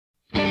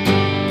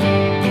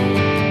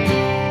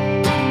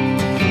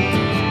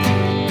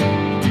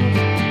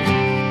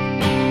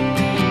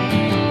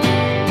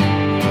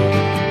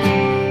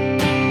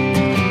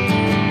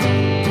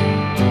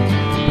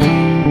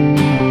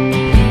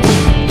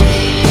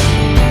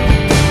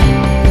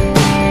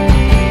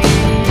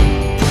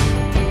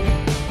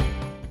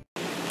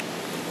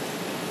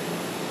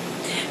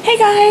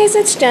guys,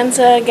 it's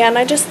Jensea again.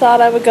 I just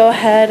thought I would go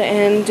ahead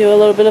and do a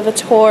little bit of a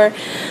tour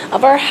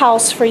of our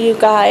house for you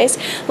guys.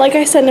 Like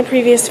I said in a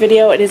previous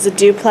video, it is a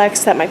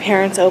duplex that my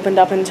parents opened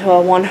up into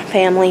a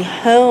one-family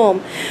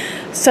home.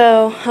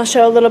 So I'll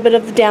show a little bit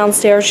of the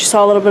downstairs. You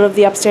saw a little bit of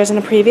the upstairs in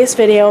a previous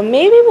video.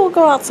 Maybe we'll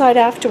go outside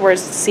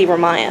afterwards to see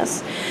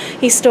Ramias.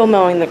 He's still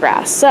mowing the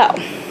grass. So,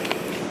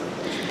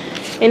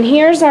 and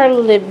here's our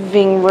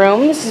living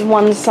room. This is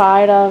one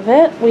side of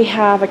it. We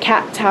have a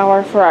cat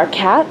tower for our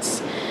cats,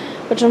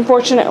 which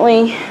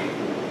unfortunately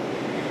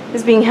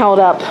is being held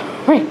up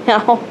right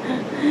now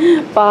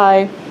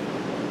by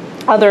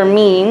other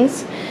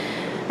means.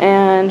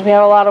 And we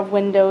have a lot of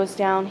windows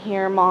down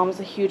here. Mom's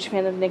a huge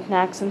fan of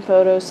knickknacks and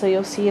photos, so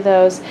you'll see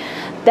those.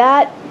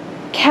 That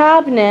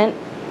cabinet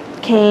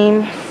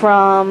came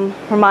from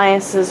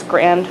Ramias'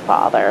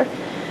 grandfather.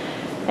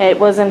 It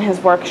was in his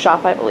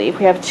workshop, I believe.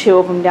 We have two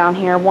of them down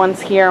here. One's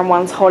here and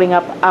one's holding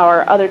up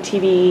our other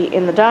TV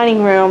in the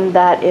dining room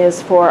that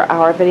is for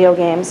our video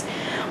games.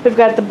 We've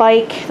got the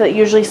bike that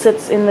usually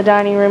sits in the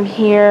dining room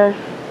here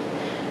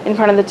in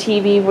front of the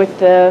TV with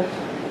the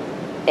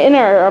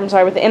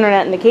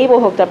internet and the cable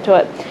hooked up to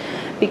it,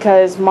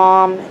 because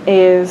Mom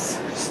is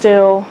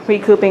still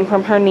recouping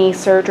from her knee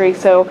surgery,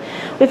 so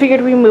we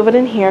figured we'd move it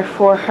in here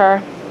for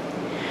her.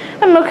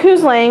 And look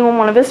who's laying on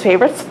one of his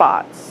favorite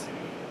spots.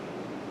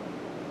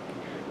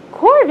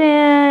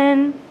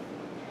 Corbin!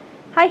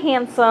 Hi,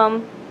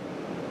 handsome.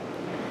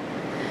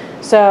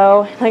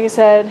 So, like I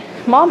said,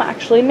 Mom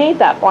actually made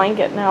that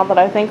blanket now that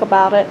I think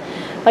about it.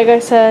 Like I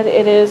said,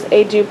 it is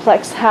a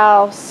duplex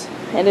house.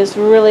 It is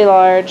really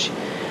large.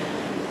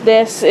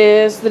 This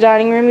is the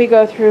dining room. We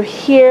go through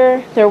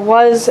here. There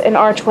was an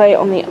archway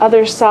on the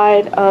other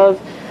side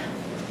of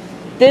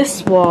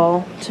this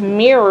wall to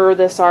mirror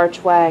this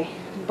archway,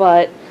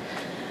 but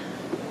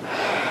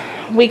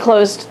we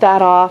closed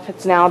that off.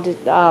 It's now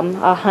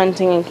a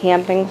hunting and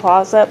camping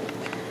closet.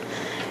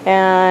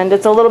 And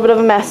it's a little bit of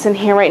a mess in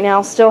here right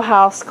now. Still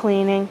house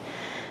cleaning.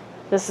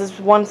 This is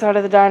one side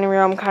of the dining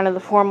room, kind of the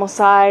formal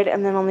side.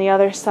 And then on the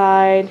other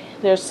side,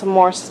 there's some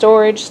more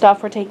storage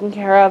stuff we're taking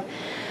care of.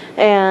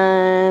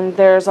 And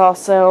there's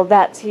also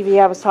that TV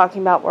I was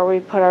talking about where we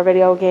put our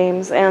video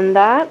games. And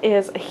that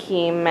is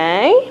Hime.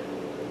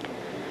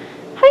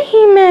 Hi,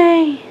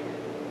 Hime.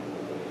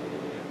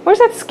 Where's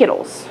that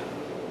Skittles?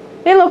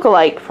 They look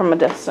alike from a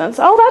distance.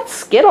 Oh, that's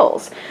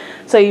Skittles.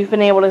 So you've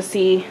been able to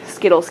see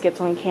Skittles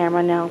skits on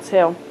camera now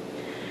too.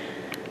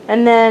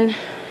 And then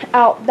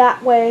out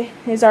that way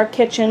is our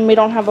kitchen. We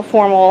don't have a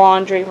formal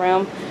laundry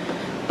room,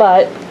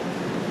 but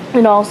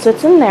it all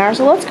sits in there.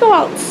 So let's go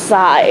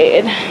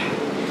outside.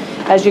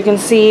 As you can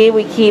see,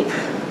 we keep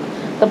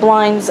the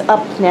blinds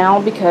up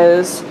now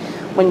because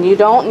when you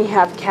don't and you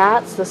have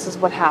cats, this is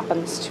what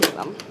happens to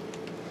them.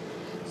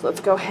 So let's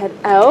go head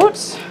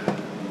out.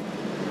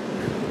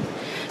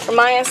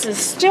 Ramias is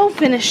still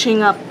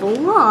finishing up the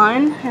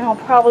lawn, and he'll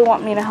probably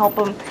want me to help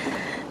him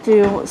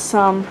do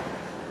some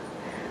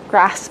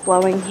grass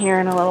blowing here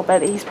in a little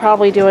bit. He's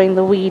probably doing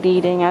the weed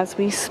eating as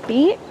we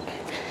speak.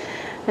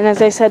 And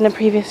as I said in a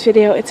previous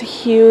video, it's a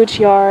huge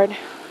yard.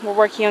 We're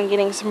working on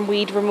getting some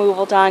weed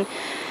removal done.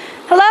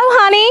 Hello,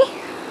 honey.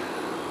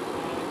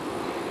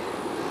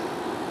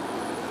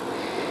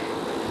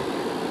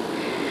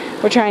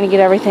 We're trying to get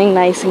everything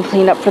nice and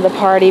cleaned up for the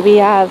party. We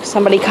have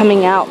somebody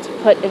coming out to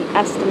put an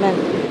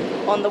estimate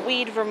on the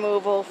weed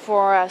removal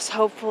for us,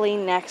 hopefully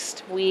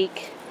next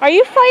week. Are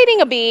you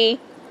fighting a bee?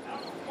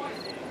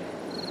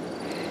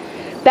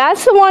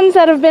 That's the ones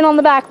that have been on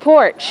the back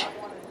porch.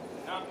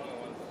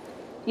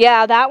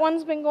 Yeah, that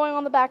one's been going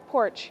on the back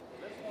porch.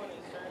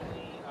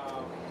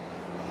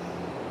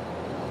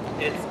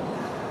 It's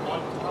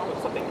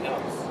on something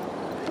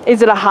else.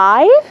 Is it a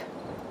hive?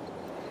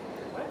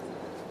 What?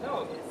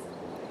 No, it's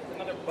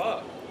another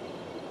bug.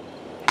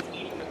 It's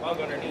eating the bug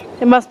underneath.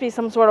 It must be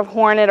some sort of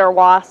hornet or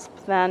wasp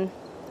then.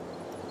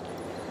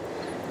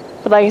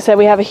 But like I said,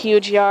 we have a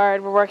huge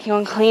yard. We're working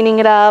on cleaning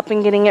it up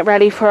and getting it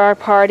ready for our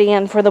party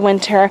and for the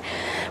winter.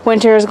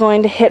 Winter is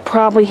going to hit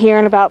probably here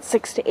in about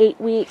 6 to 8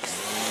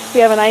 weeks.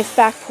 We have a nice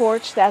back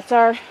porch. That's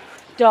our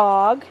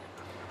dog.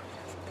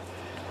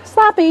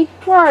 Slappy,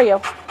 where are you?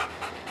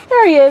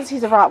 There he is.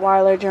 He's a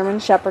Rottweiler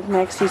German Shepherd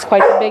mix. He's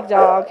quite the big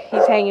dog.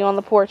 He's hanging on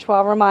the porch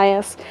while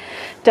Ramias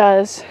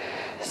does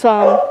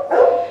some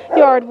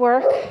yard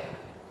work.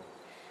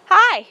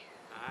 Hi.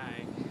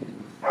 Hi.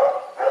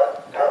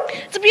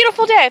 It's a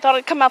beautiful day. I thought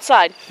I'd come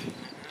outside.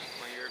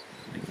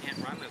 I can't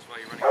run this while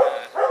you're running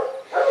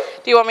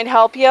that. Do you want me to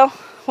help you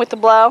with the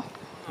blower?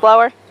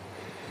 That's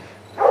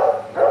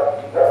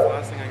the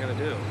last thing I gotta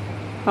do.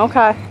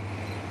 Okay.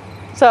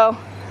 So,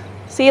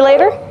 see you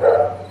later.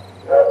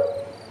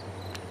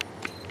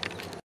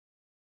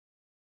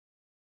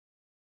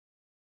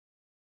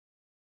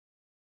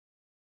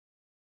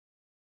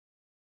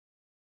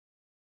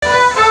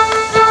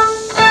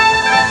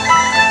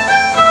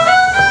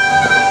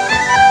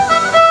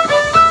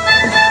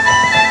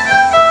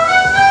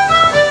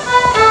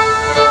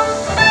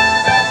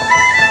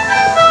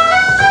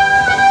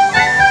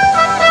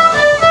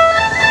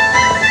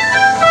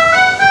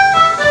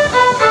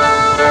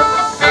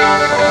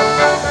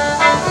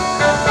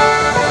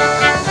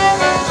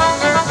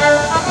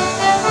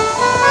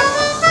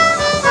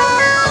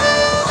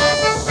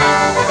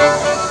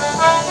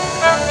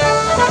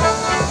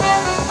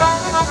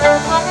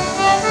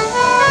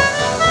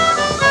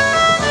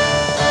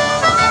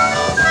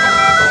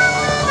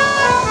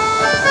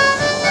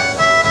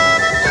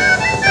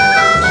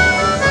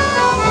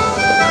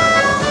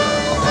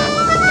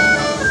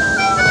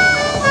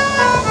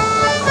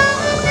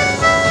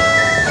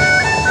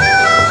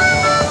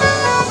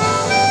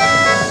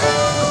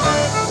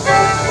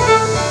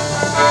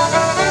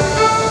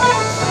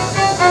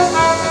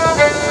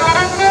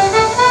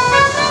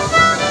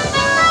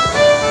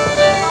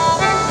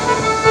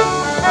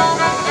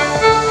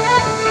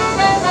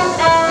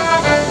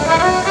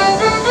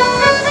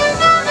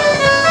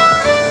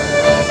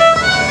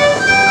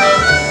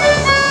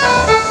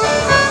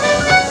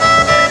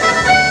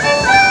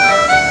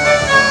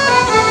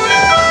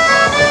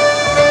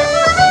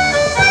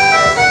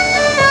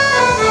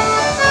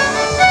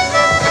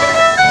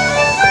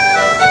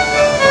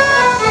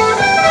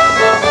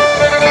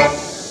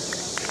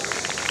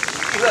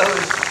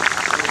 those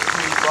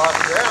trees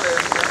blocking down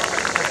there.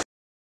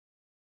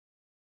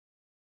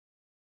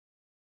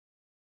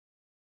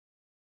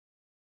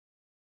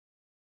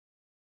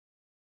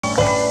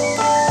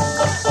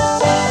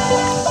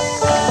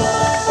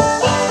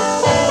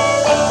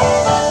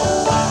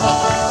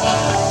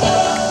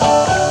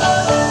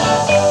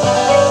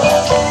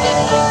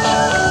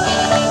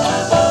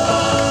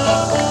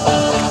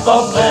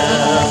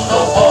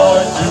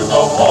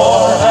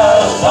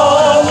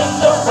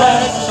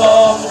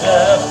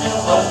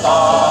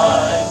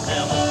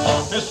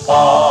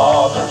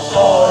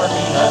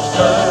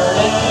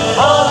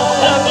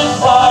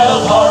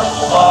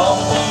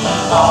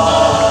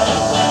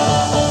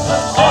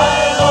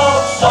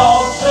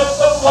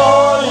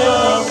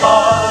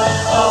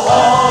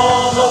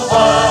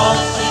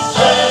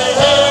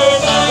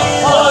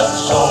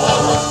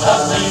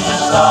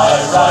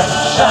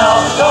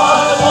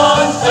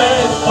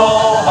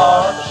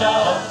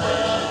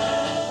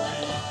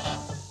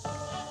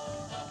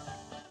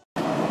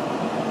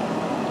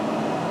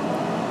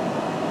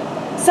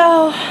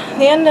 So,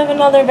 the end of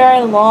another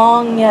very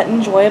long yet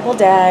enjoyable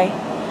day.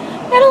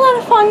 We had a lot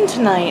of fun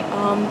tonight.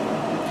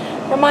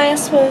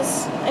 Ramias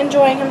was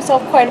enjoying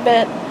himself quite a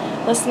bit,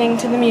 listening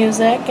to the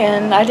music,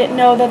 and I didn't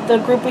know that the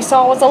group we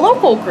saw was a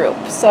local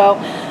group. So,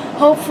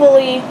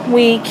 hopefully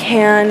we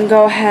can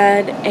go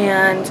ahead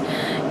and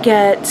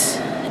get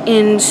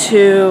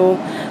into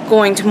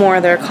going to more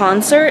of their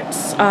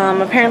concerts.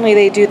 Apparently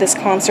they do this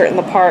concert in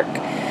the park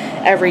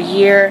every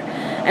year,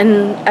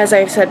 and as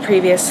I've said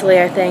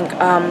previously, I think,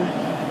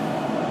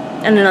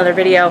 in another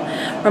video,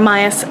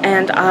 Ramias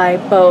and I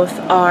both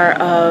are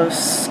of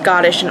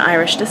Scottish and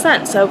Irish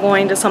descent, so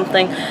going to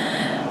something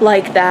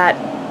like that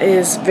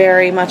is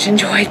very much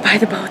enjoyed by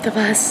the both of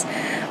us.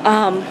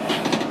 Hi,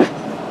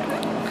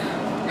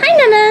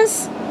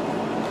 Nanas!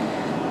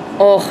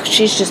 Oh,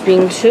 she's just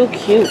being too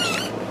cute.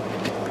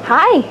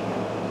 Hi!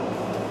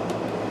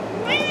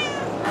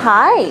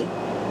 Hi!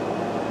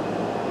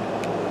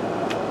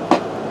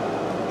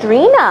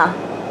 Drina!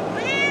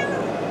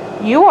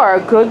 You are a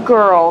good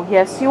girl.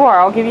 Yes, you are.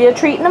 I'll give you a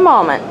treat in a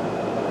moment.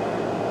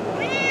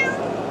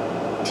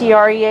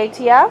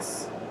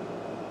 T-R-E-A-T-S?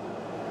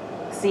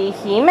 See,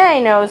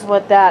 Hime knows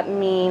what that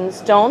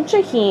means, don't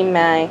you,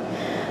 Hime?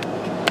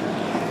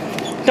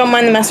 Don't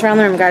mind the mess around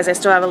the room, guys. I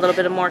still have a little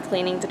bit of more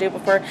cleaning to do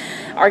before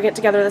our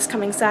get-together this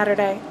coming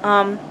Saturday.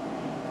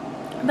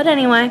 But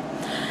anyway,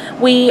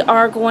 we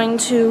are going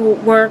to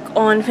work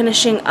on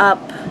finishing up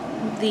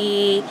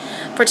the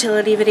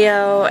fertility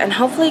video and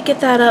hopefully get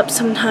that up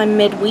sometime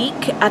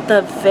midweek at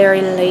the very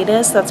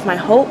latest. That's my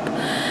hope.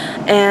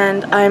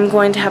 And I'm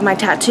going to have my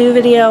tattoo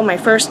video, my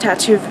first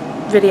tattoo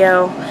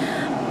video,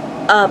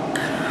 up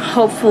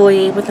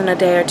hopefully within a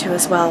day or two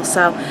as well.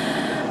 So,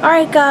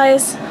 alright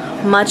guys,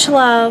 much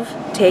love,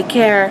 take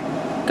care.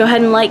 Go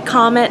ahead and like,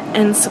 comment,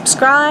 and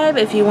subscribe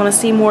if you want to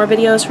see more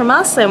videos from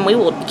us, and we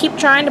will keep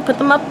trying to put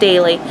them up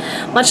daily.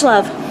 Much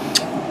love.